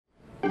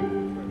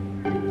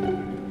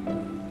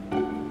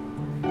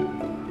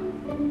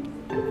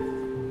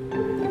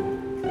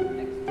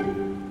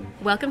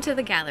Welcome to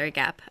The Gallery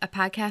Gap, a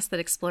podcast that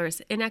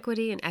explores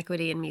inequity and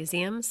equity in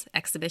museums,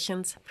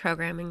 exhibitions,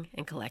 programming,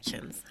 and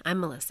collections. I'm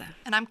Melissa.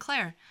 And I'm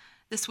Claire.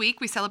 This week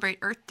we celebrate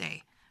Earth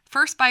Day,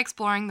 first by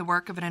exploring the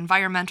work of an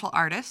environmental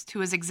artist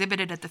who is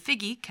exhibited at the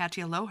Figge,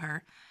 Katja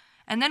Loher,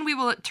 and then we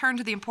will turn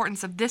to the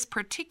importance of this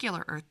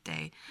particular Earth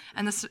Day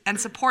and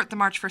support the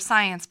March for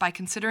Science by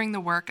considering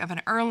the work of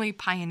an early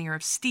pioneer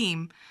of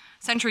STEAM,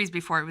 centuries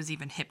before it was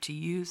even hip to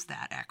use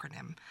that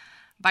acronym,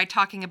 by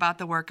talking about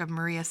the work of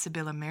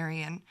Sybilla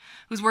Merian,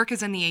 whose work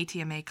is in the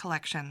ATMA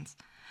collections.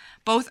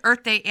 Both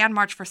Earth Day and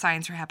March for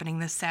Science are happening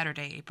this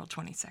Saturday, April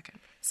 22nd.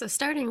 So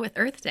starting with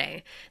Earth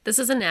Day, this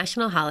is a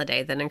national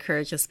holiday that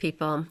encourages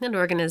people and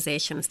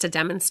organizations to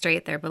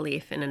demonstrate their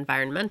belief in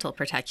environmental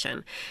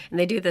protection. And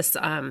they do this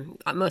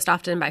most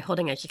often by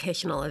holding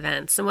educational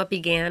events. And what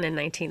began in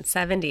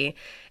 1970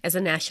 as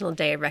a National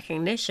Day of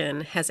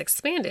Recognition has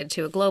expanded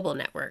to a global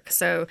network.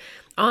 So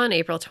on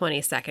April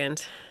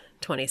 22nd,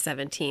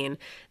 2017,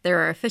 there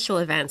are official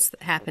events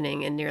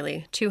happening in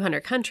nearly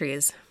 200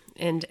 countries.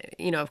 And,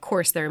 of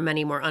course, there are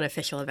many more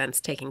unofficial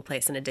events taking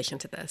place in addition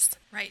to this.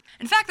 Right.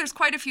 In fact, there's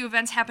quite a few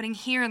events happening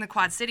here in the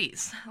Quad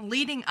Cities.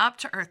 Leading up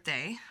to Earth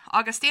Day,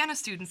 Augustana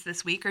students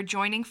this week are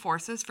joining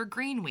forces for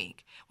Green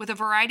Week, with a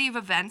variety of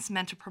events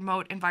meant to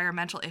promote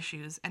environmental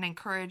issues and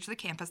encourage the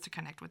campus to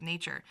connect with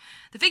nature.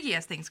 The Figge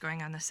has things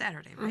going on this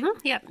Saturday, right? Mm-hmm.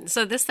 Yeah.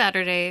 So this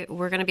Saturday,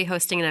 we're going to be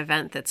hosting an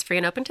event that's free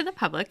and open to the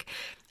public.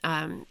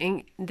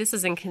 This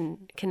is in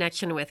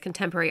connection with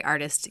contemporary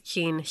artist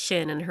Jean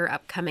Shin and her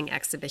upcoming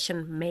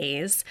exhibition,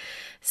 Maize,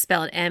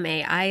 spelled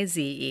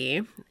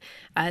M-A-I-Z-E.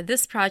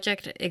 This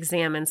project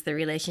examines the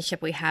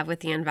relationship we have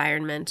with the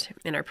environment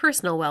and our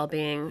personal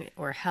well-being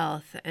or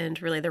health,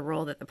 and really the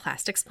role that the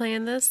plastics play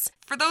in this.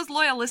 For those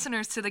loyal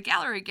listeners to the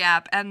Gallery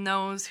Gap and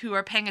those who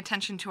are paying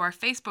attention to our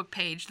Facebook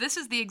page, this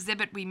is the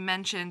exhibit we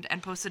mentioned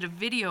and posted a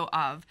video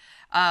of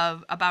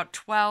about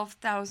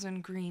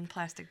 12,000 green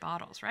plastic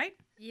bottles, right?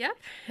 Yep.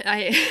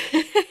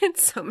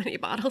 It's so many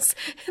bottles.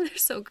 They're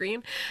so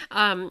green.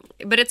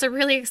 But it's a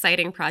really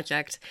exciting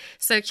project.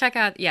 So check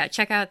out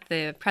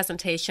the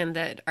presentation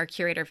that our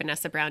curator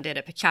Vanessa Brown did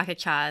at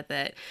Pachakacha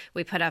that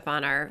we put up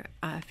on our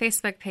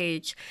Facebook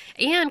page,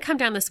 and come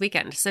down this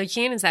weekend. So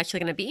Jean is actually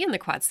going to be in the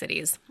Quad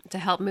Cities to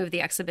help move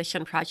the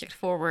exhibition project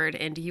forward,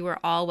 and you are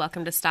all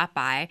welcome to stop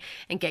by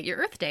and get your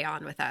Earth Day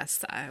on with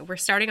us. We're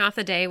starting off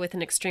the day with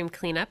an extreme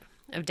cleanup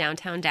of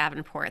downtown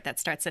Davenport that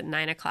starts at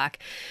 9 o'clock.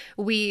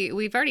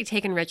 We've already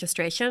taken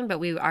registration, but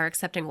we are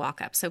accepting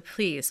walk-up. So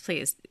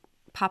please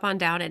pop on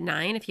down at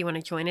 9 if you want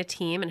to join a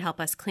team and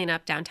help us clean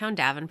up downtown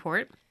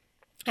Davenport.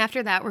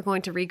 After that, we're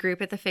going to regroup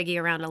at the Figge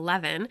around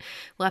 11.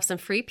 We'll have some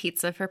free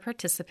pizza for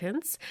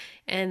participants,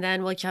 and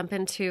then we'll jump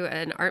into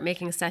an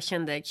art-making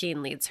session that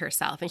Jean leads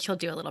herself, and she'll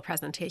do a little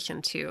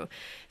presentation too.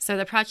 So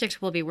the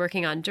project we'll be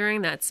working on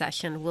during that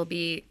session will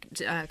be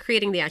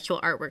creating the actual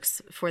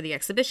artworks for the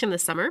exhibition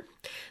this summer.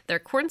 They're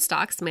corn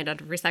stalks made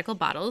out of recycled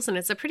bottles, and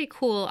it's a pretty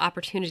cool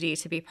opportunity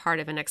to be part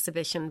of an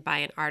exhibition by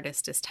an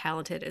artist as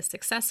talented, as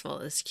successful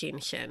as Jean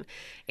Shin.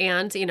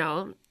 And,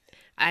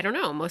 I don't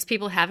know, most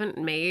people haven't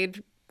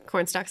made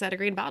corn stalks out of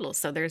green bottles,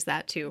 so there's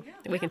that too.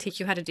 Yeah. We can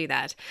teach you how to do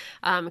that.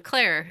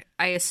 Claire,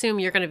 I assume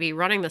you're going to be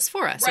running this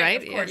for us,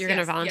 right? Of course, you're going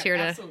to volunteer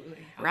to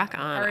rock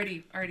on.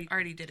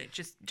 Already did it.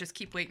 Just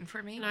keep waiting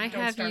for me. Can I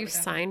have you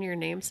sign your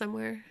name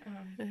somewhere?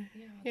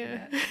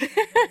 Yeah.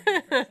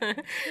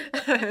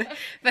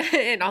 But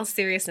in all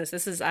seriousness,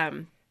 this is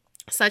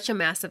such a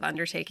massive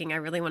undertaking. I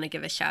really want to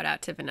give a shout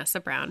out to Vanessa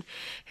Brown,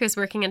 who's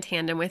working in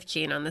tandem with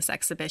Jean on this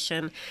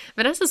exhibition.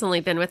 Vanessa's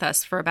only been with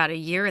us for about a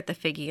year at the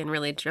Figge and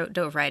really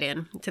dove right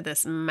in to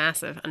this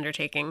massive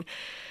undertaking.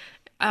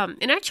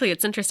 And actually,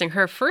 it's interesting.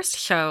 Her first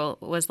show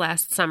was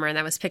last summer, and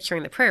that was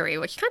Picturing the Prairie,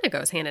 which kind of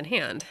goes hand in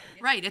hand.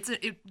 Right.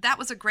 That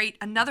was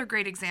another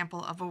great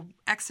example of an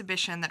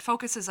exhibition that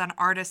focuses on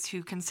artists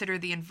who consider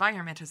the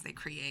environment as they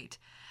create.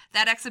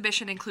 That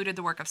exhibition included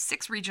the work of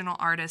 6 regional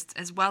artists,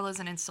 as well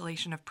as an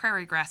installation of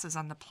prairie grasses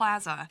on the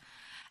plaza.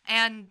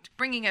 And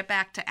bringing it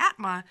back to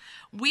ATMA,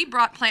 we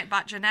brought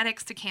PlantBot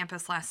Genetics to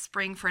campus last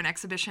spring for an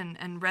exhibition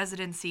and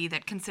residency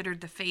that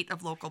considered the fate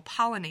of local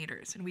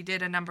pollinators. And we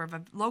did a number of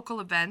local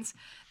events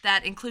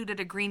that included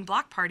a green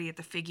block party at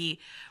the Figge,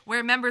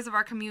 where members of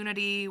our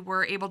community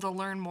were able to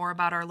learn more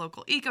about our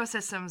local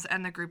ecosystems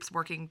and the groups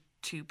working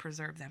to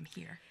preserve them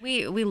here.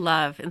 We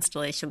love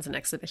installations and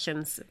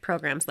exhibitions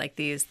programs like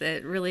these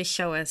that really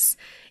show us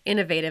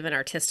innovative and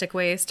artistic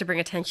ways to bring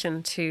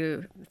attention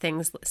to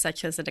things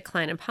such as a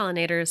decline in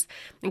pollinators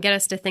and get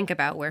us to think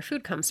about where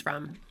food comes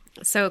from.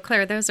 So,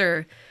 Claire, those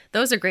are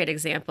great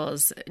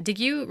examples. Did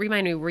you,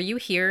 remind me, were you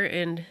here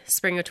in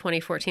spring of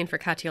 2014 for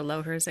Katja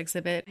Loher's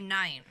exhibit?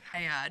 9.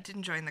 I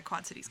didn't join the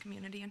Quad Cities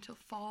community until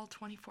fall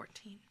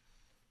 2014.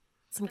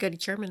 Some good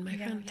German, my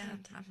friend.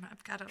 Yeah,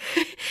 I've got to.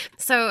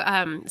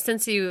 So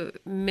since you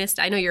missed,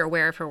 I know you're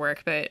aware of her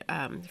work, but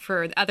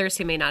for others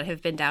who may not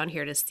have been down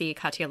here to see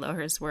Katja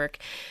Loher's work,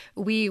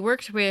 we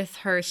worked with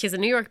her. She's a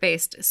New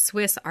York-based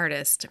Swiss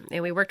artist,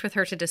 and we worked with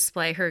her to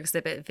display her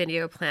exhibit,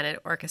 Video Planet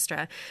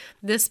Orchestra.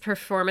 This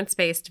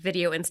performance-based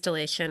video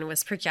installation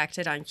was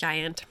projected on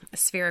giant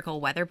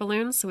spherical weather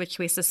balloons, which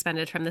we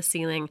suspended from the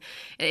ceiling.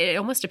 It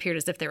almost appeared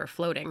as if they were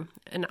floating.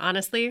 And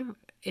honestly,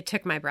 it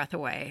took my breath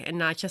away. And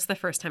not just the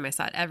first time I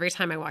saw it. Every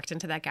time I walked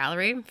into that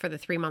gallery for the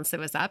 3 months it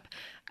was up,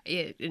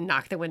 it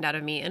knocked the wind out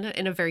of me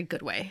in a very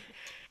good way.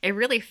 It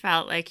really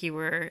felt like you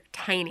were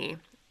tiny.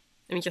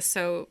 I mean, just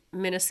so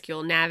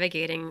minuscule,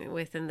 navigating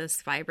within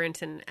this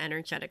vibrant and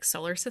energetic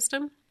solar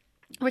system,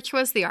 which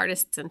was the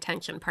artist's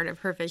intention, part of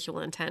her visual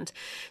intent.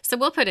 So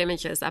we'll put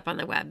images up on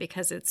the web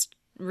because it's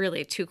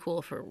really too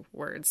cool for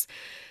words.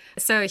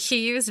 So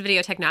she used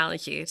video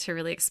technology to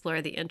really explore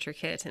the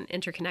intricate and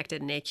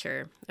interconnected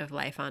nature of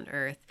life on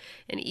Earth.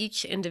 And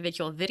each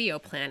individual video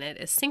planet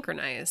is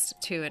synchronized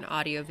to an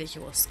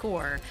audiovisual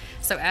score.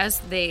 So as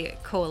they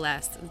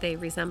coalesce, they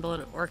resemble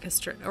an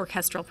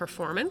orchestral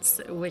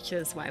performance, which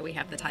is why we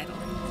have the title.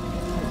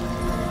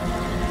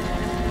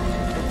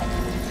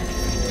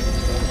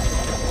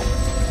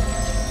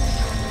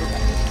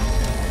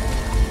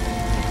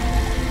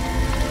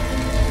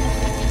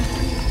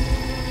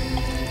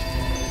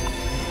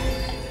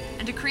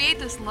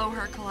 This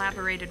Loher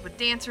collaborated with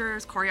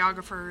dancers,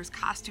 choreographers,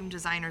 costume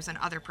designers, and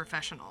other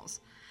professionals.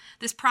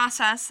 This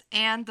process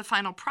and the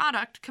final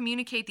product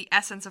communicate the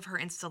essence of her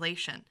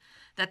installation,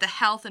 that the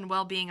health and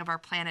well-being of our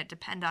planet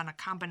depend on a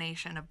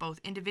combination of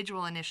both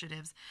individual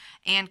initiatives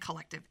and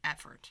collective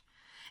effort.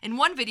 In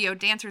one video,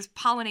 dancers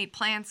pollinate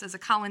plants as a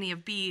colony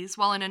of bees,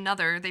 while in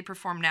another, they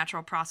perform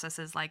natural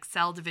processes like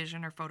cell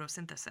division or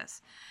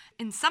photosynthesis.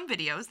 In some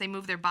videos, they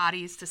move their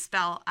bodies to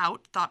spell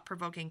out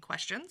thought-provoking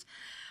questions,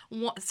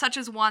 such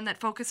as one that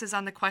focuses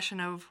on the question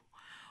of,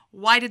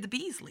 why did the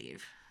bees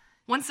leave?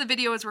 Once the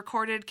video is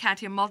recorded,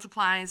 Katja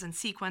multiplies and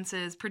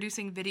sequences,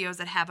 producing videos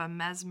that have a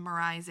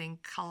mesmerizing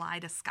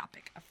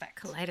kaleidoscopic effect.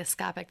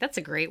 Kaleidoscopic. That's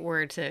a great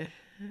word to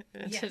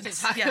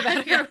talk Yeah.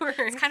 about your work.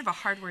 It's kind of a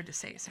hard word to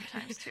say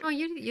sometimes, too. Oh,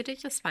 you did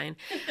just fine.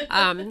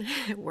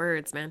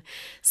 Words, man.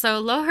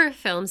 So Loher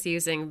films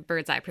using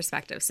bird's eye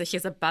perspective, so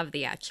she's above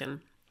the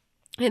action.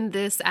 And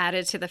this,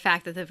 added to the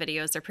fact that the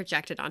videos are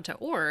projected onto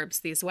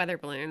orbs, these weather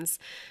balloons,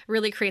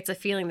 really creates a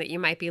feeling that you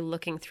might be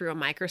looking through a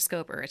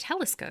microscope or a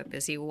telescope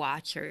as you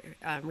watch or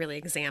really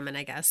examine,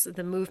 I guess,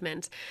 the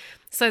movement.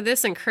 So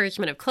this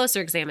encouragement of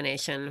closer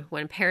examination,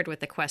 when paired with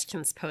the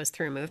questions posed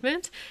through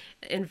movement,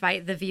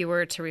 invite the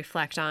viewer to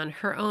reflect on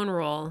her own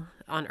role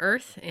on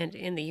Earth and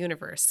in the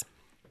universe.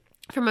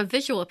 From a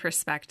visual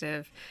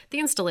perspective, the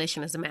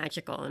installation is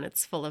magical and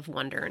it's full of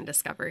wonder and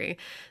discovery.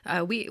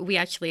 We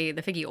actually,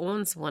 the Figgy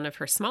owns one of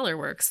her smaller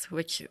works,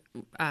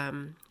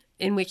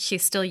 in which she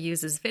still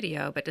uses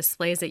video, but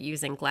displays it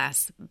using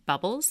glass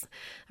bubbles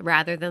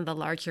rather than the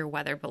larger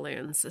weather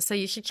balloons. So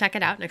you should check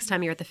it out next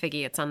time you're at the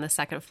Figgy. It's on the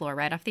second floor,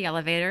 right off the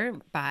elevator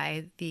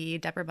by the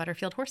Deborah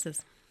Butterfield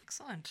horses.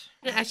 Excellent.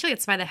 Actually,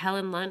 it's by the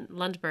Helen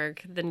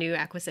Lundberg, the new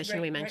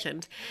acquisition we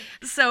mentioned.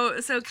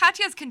 So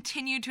Katja has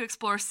continued to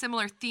explore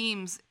similar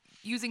themes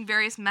using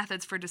various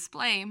methods for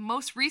display,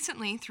 most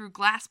recently through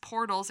glass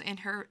portals in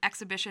her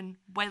exhibition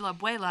Buela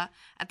Buela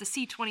at the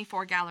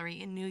C24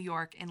 Gallery in New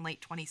York in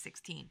late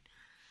 2016.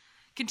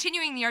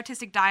 Continuing the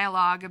artistic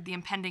dialogue of the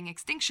impending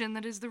extinction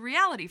that is the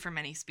reality for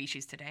many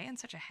species today, and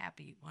such a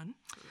happy one.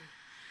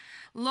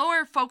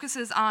 Loher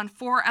focuses on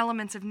 4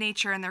 elements of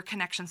nature and their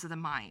connections to the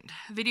mind.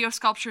 Video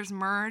sculptures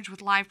merge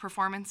with live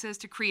performances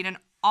to create an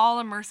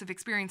all-immersive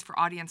experience for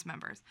audience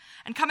members.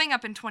 And coming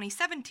up in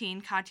 2017,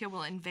 Katja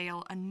will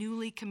unveil a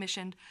newly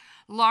commissioned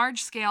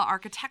large-scale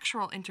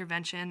architectural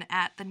intervention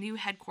at the new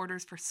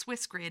headquarters for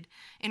Swissgrid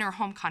in her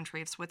home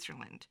country of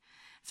Switzerland.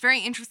 It's very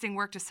interesting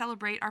work to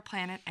celebrate our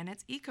planet and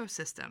its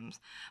ecosystems.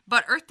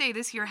 But Earth Day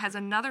this year has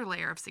another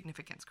layer of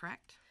significance,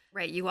 correct?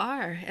 Right, you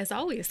are, as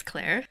always,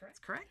 Claire. That's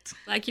correct.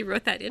 Like you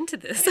wrote that into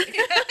this.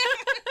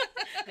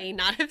 May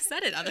not have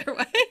said it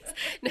otherwise.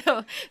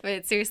 No,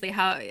 but seriously,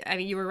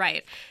 you were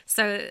right.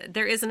 So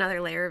there is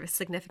another layer of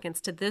significance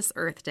to this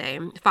Earth Day.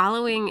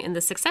 Following in the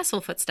successful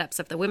footsteps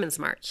of the Women's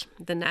March,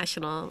 the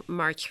National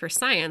March for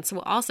Science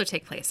will also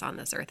take place on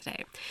this Earth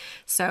Day.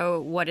 So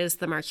what is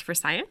the March for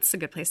Science? A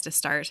good place to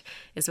start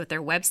is with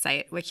their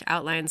website, which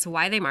outlines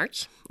why they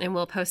march, and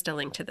we'll post a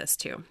link to this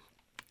too.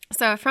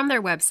 So from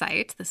their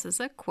website, this is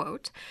a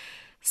quote,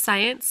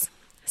 "Science,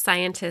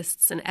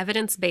 scientists, and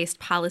evidence-based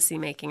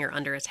policymaking are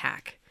under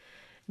attack.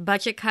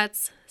 Budget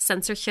cuts,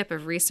 censorship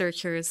of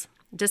researchers,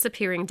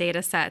 disappearing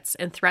data sets,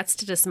 and threats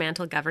to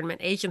dismantle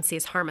government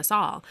agencies harm us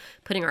all,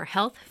 putting our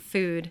health,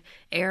 food,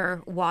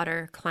 air,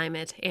 water,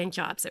 climate, and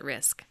jobs at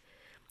risk.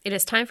 It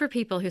is time for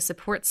people who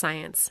support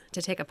science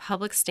to take a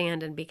public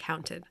stand and be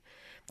counted.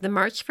 The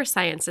March for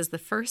Science is the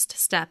first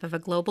step of a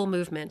global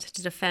movement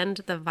to defend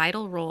the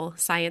vital role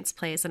science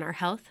plays in our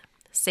health,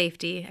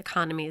 safety,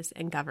 economies,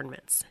 and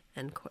governments."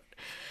 End quote.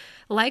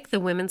 Like the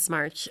Women's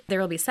March, there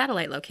will be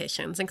satellite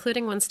locations,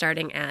 including one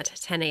starting at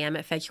 10 a.m.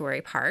 at February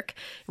Park.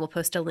 We'll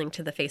post a link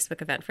to the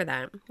Facebook event for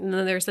that. And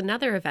then there's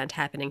another event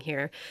happening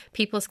here,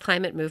 People's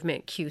Climate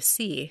Movement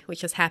QC,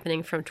 which is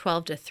happening from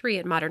 12 to 3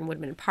 at Modern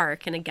Woodman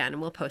Park. And again,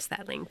 we'll post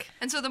that link.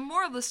 And so the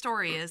moral of the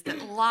story is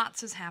that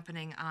lots is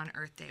happening on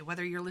Earth Day.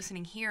 Whether you're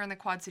listening here in the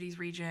Quad Cities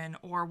region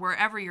or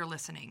wherever you're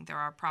listening, there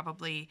are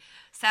probably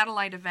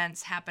satellite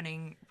events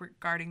happening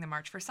regarding the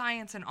March for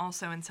Science and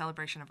also in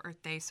celebration of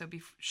Earth Day. So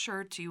be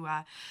sure to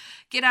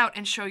get out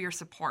and show your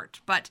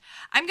support. But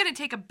I'm going to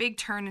take a big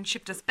turn and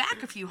shift us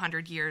back a few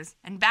hundred years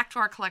and back to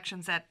our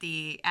collections at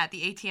the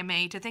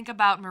ATMA to think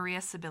about Maria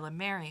Sybilla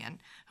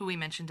Merian, who we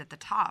mentioned at the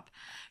top.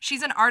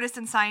 She's an artist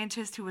and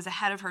scientist who was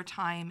ahead of her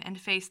time and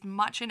faced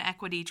much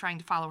inequity trying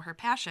to follow her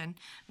passion,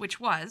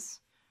 which was,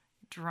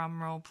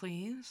 drum roll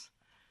please,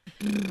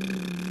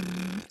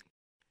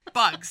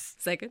 bugs.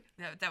 Second.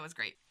 That was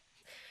great.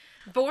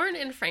 Born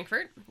in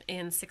Frankfurt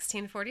in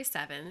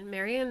 1647,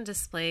 Merian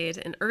displayed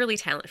an early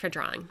talent for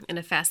drawing and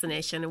a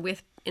fascination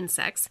with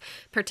insects,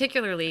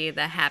 particularly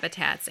the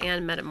habitats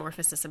and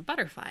metamorphosis of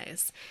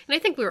butterflies. And I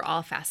think we were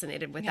all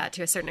fascinated with that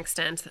to a certain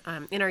extent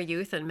in our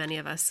youth, and many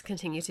of us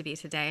continue to be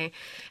today.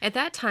 At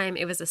that time,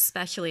 it was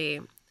especially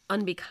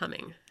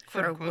unbecoming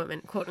for a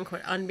woman, quote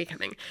unquote,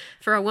 unbecoming,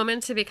 for a woman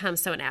to become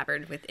so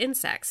enamored with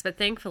insects. But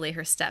thankfully,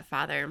 her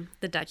stepfather,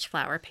 the Dutch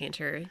flower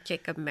painter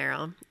Jacob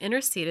Merel,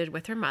 interceded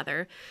with her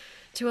mother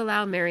to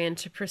allow Merian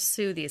to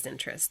pursue these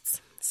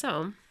interests.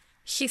 So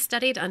she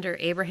studied under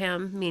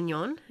Abraham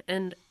Mignon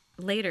and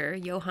later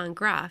Johann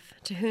Graf,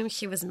 to whom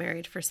she was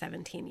married for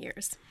 17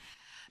 years.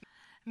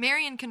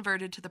 Merian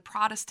converted to the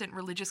Protestant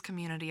religious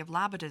community of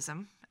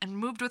Labadism and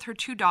moved with her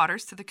 2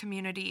 daughters to the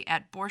community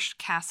at Borscht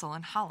Castle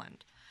in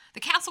Holland. The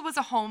castle was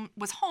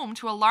home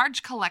to a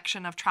large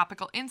collection of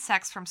tropical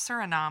insects from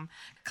Suriname,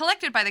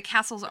 collected by the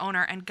castle's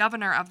owner and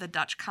governor of the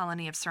Dutch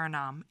colony of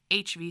Suriname,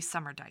 H.V.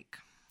 Sommerdijk.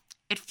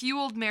 It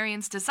fueled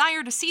Merian's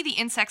desire to see the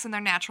insects in their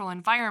natural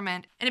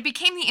environment, and it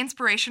became the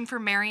inspiration for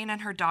Merian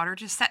and her daughter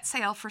to set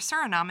sail for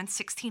Suriname in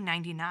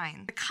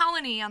 1699, the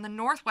colony on the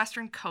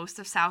northwestern coast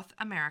of South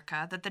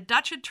America that the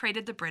Dutch had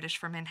traded the British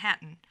for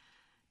Manhattan.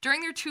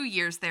 During their 2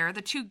 years there,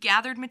 the two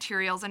gathered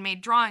materials and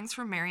made drawings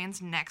for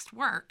Merian's next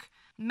work,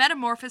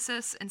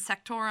 Metamorphosis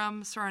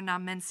Insectorum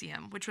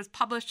Surinamensium, which was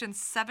published in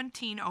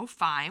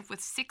 1705 with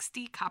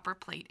 60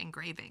 copperplate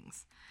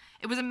engravings.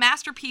 It was a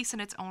masterpiece in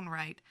its own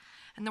right,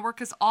 and the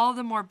work is all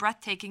the more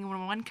breathtaking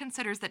when one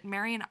considers that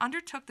Merian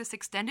undertook this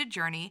extended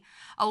journey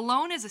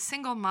alone as a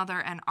single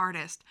mother and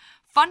artist,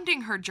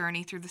 funding her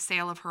journey through the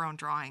sale of her own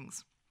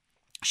drawings.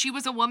 She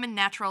was a woman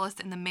naturalist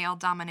in the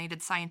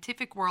male-dominated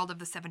scientific world of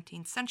the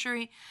 17th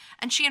century,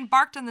 and she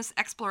embarked on this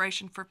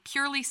exploration for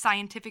purely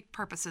scientific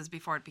purposes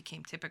before it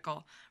became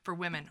typical for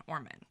women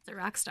or men. The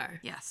rock star.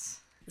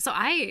 Yes. So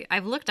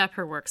I've looked up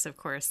her works, of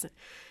course,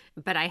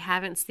 but I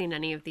haven't seen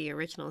any of the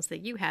originals that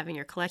you have in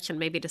your collection.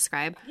 Maybe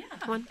describe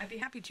one. I'd be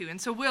happy to. And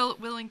so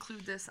we'll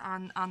include this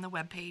on the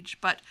webpage,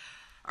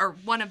 or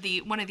one of the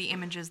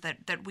images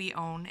that we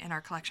own in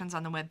our collections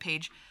on the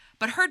webpage.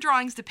 But her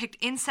drawings depict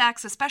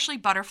insects, especially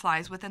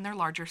butterflies, within their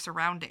larger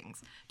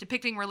surroundings,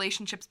 depicting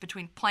relationships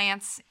between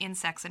plants,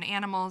 insects, and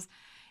animals,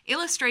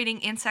 illustrating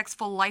insects'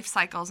 full life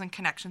cycles and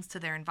connections to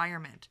their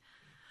environment.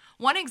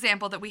 One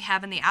example that we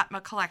have in the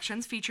Atma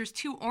collections features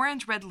 2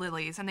 orange-red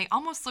lilies, and they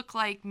almost look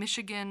like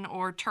Michigan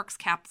or Turk's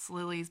caps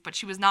lilies, but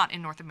she was not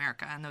in North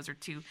America, and those are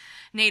 2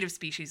 native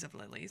species of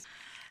lilies.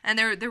 And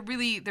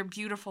they're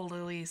beautiful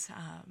lilies.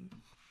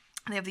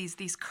 They have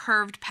these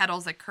curved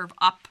petals that curve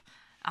up.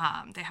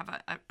 They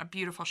have a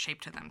beautiful shape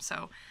to them.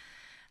 So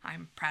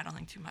I'm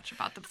prattling too much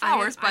about the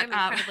flowers, I'm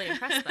incredibly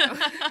impressed, though.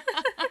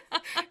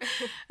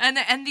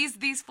 and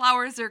these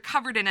flowers are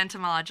covered in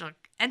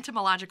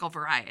entomological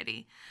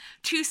variety.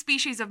 2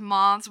 species of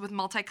moths with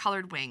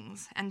multicolored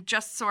wings. And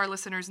just so our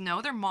listeners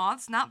know, they're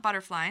moths, not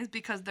butterflies,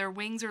 because their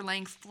wings are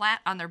laying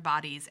flat on their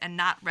bodies and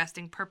not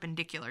resting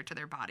perpendicular to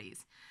their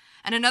bodies.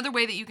 And another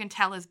way that you can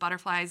tell is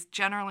butterflies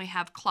generally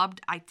have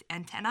clubbed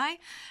antennae.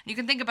 And you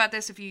can think about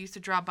this if you used to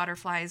draw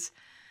butterflies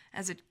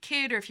as a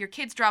kid, or if your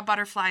kids draw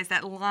butterflies,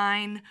 that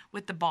line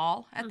with the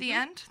ball at the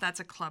end, that's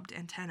a clubbed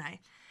antennae.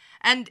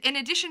 And in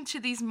addition to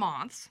these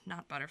moths,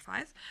 not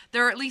butterflies,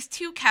 there are at least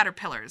 2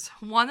 caterpillars,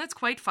 one that's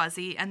quite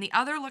fuzzy, and the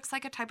other looks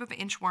like a type of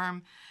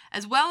inchworm,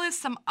 as well as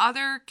some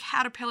other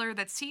caterpillar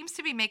that seems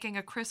to be making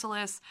a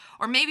chrysalis,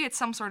 or maybe it's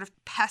some sort of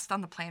pest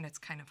on the plant. It's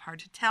kind of hard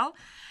to tell.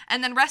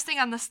 And then resting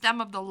on the stem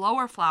of the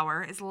lower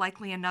flower is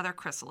likely another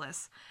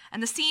chrysalis.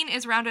 And the scene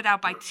is rounded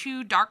out by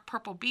 2 dark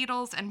purple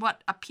beetles and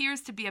what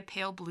appears to be a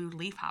pale blue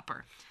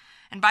leafhopper.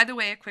 And by the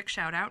way, a quick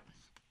shout out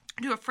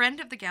to a friend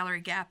of the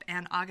Gallery Gap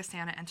and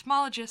Augustana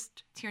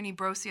entomologist, Tierney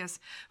Brosius,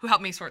 who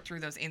helped me sort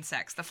through those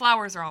insects. The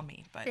flowers are all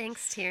me. But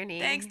Thanks, Tierney.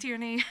 Thanks,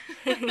 Tierney.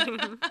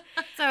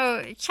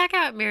 So check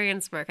out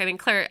Merian's work. I mean,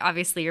 Claire,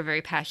 obviously you're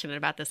very passionate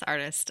about this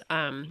artist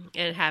and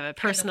have a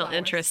personal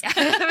interest,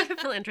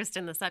 interest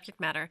in the subject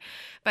matter.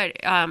 But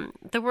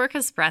the work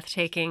is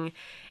breathtaking,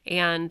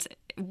 and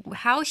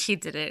how she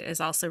did it is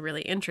also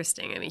really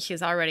interesting. I mean,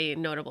 she's already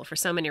notable for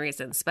so many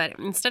reasons, but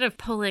instead of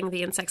pulling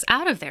the insects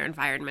out of their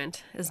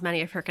environment, as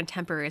many of her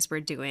contemporaries were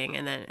doing,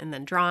 and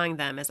then drawing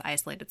them as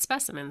isolated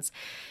specimens,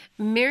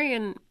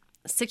 Merian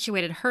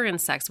situated her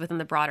insects within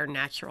the broader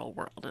natural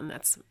world, and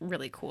that's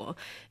really cool.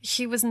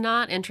 She was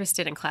not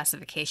interested in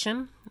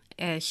classification,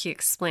 as she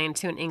explained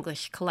to an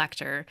English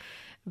collector,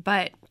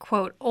 but,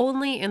 quote,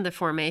 only in the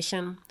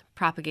formation,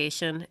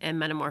 propagation, and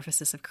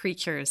metamorphosis of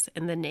creatures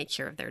in the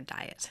nature of their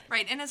diet.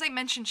 Right, and as I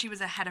mentioned, she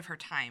was ahead of her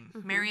time.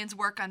 Merian's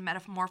work on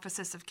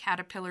metamorphosis of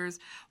caterpillars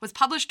was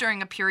published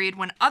during a period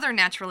when other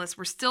naturalists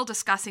were still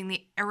discussing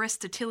the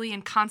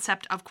Aristotelian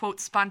concept of, quote,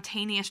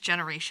 spontaneous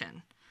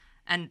generation.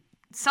 And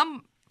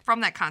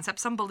from that concept,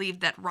 some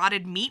believed that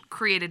rotted meat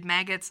created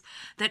maggots,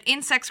 that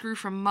insects grew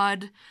from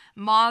mud,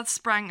 moths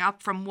sprang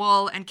up from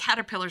wool, and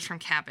caterpillars from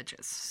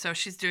cabbages. So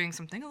she's doing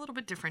something a little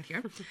bit different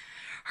here.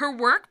 Her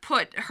work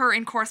put her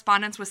in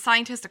correspondence with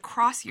scientists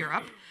across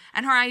Europe,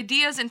 and her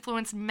ideas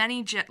influenced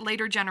many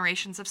later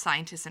generations of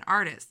scientists and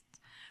artists.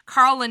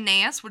 Carl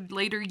Linnaeus would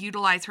later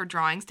utilize her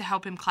drawings to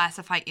help him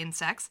classify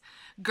insects.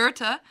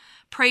 Goethe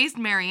praised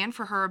Merian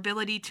for her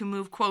ability to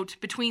move, quote,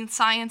 between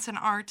science and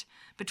art,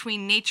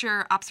 between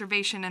nature,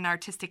 observation, and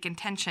artistic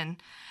intention.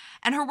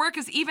 And her work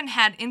has even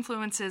had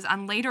influences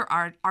on later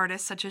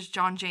artists such as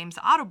John James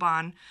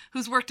Audubon,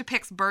 whose work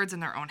depicts birds in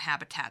their own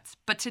habitats.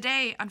 But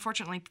today,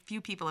 unfortunately, few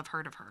people have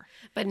heard of her.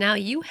 But now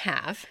you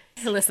have,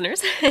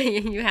 listeners,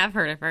 you have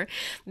heard of her.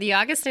 The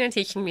Augustana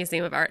Teaching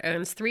Museum of Art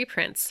owns 3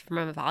 prints from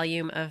a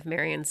volume of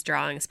Merian's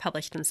drawings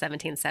published in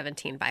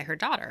 1717 by her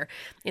daughter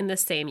in the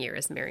same year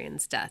as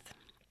Merian's death.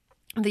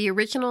 The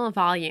original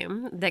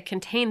volume that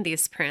contained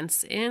these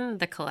prints in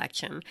the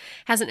collection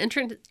has an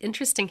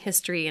interesting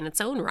history in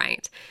its own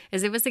right,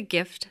 as it was a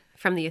gift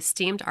from the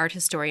esteemed art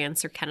historian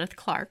Sir Kenneth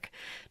Clarke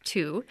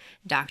to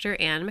Dr.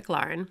 Anne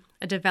McLaren,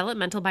 a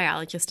developmental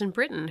biologist in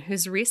Britain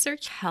whose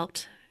research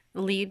helped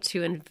lead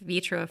to in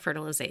vitro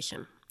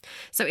fertilization.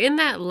 So in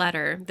that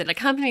letter that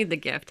accompanied the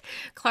gift,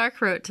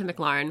 Clarke wrote to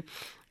McLaren,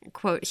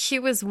 quote, she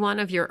was one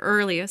of your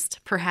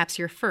earliest, perhaps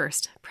your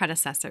first,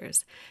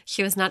 predecessors.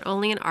 She was not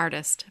only an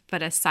artist,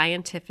 but a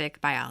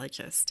scientific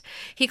biologist.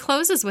 He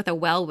closes with a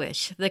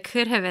well-wish that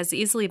could have as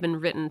easily been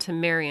written to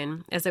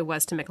Merian as it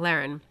was to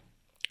McLaren.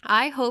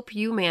 I hope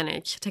you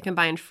manage to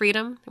combine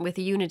freedom with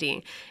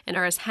unity and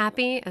are as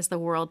happy as the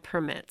world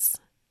permits.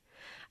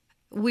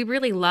 We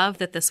really love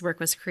that this work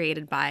was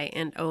created by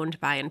and owned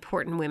by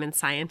important women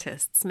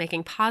scientists,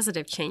 making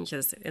positive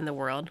changes in the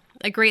world.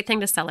 A great thing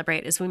to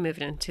celebrate as we move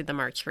into the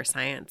March for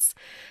Science.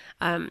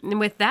 And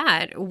with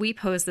that, we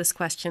pose this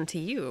question to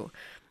you.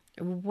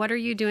 What are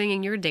you doing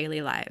in your daily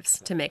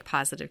lives to make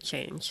positive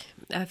change?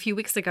 A few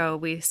weeks ago,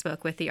 we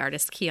spoke with the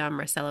artist Kiam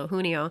Marcelo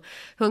Junio,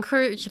 who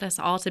encouraged us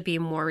all to be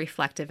more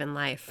reflective in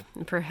life.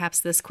 And perhaps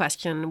this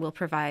question will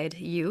provide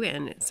you,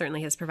 and it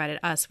certainly has provided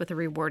us, with a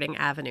rewarding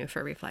avenue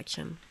for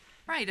reflection.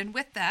 Right, and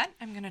with that,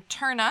 I'm going to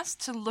turn us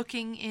to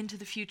looking into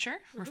the future,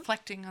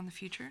 reflecting on the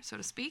future, so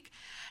to speak.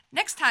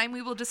 Next time,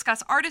 we will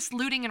discuss artist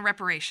looting and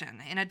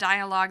reparation in a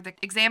dialogue that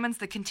examines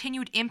the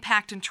continued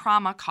impact and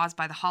trauma caused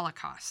by the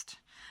Holocaust.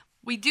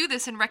 We do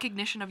this in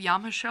recognition of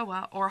Yom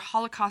HaShoah, or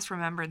Holocaust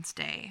Remembrance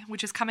Day,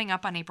 which is coming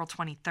up on April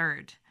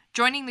 23rd.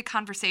 Joining the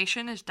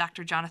conversation is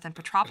Dr. Jonathan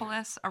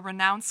Petropoulos, a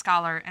renowned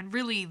scholar and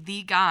really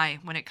the guy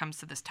when it comes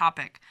to this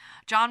topic.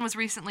 John was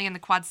recently in the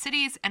Quad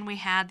Cities, and we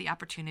had the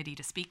opportunity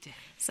to speak to him.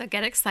 So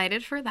get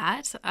excited for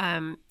that.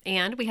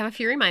 And we have a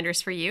few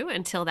reminders for you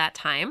until that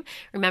time.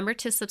 Remember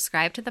to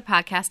subscribe to the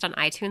podcast on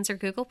iTunes or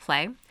Google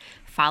Play,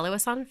 follow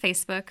us on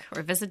Facebook,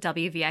 or visit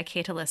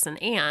WVIK to listen,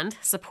 and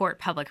support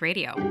public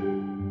radio.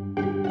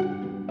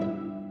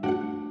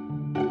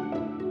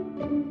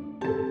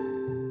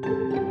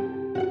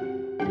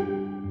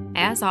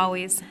 As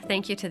always,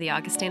 thank you to the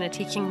Augustana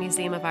Teaching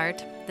Museum of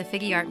Art, the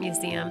Figge Art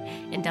Museum,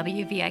 and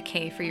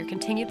WVIK for your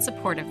continued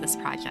support of this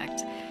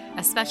project.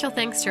 A special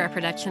thanks to our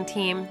production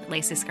team,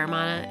 Lacey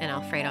Scarmana and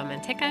Alfredo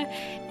Mantica.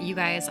 You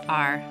guys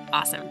are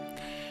awesome.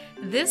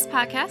 This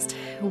podcast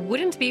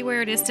wouldn't be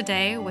where it is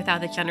today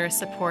without the generous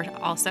support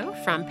also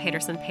from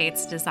Peterson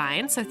Pates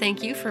Design, so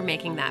thank you for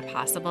making that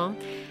possible.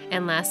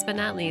 And last but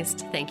not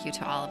least, thank you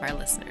to all of our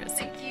listeners.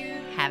 Thank you.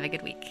 Have a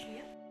good week.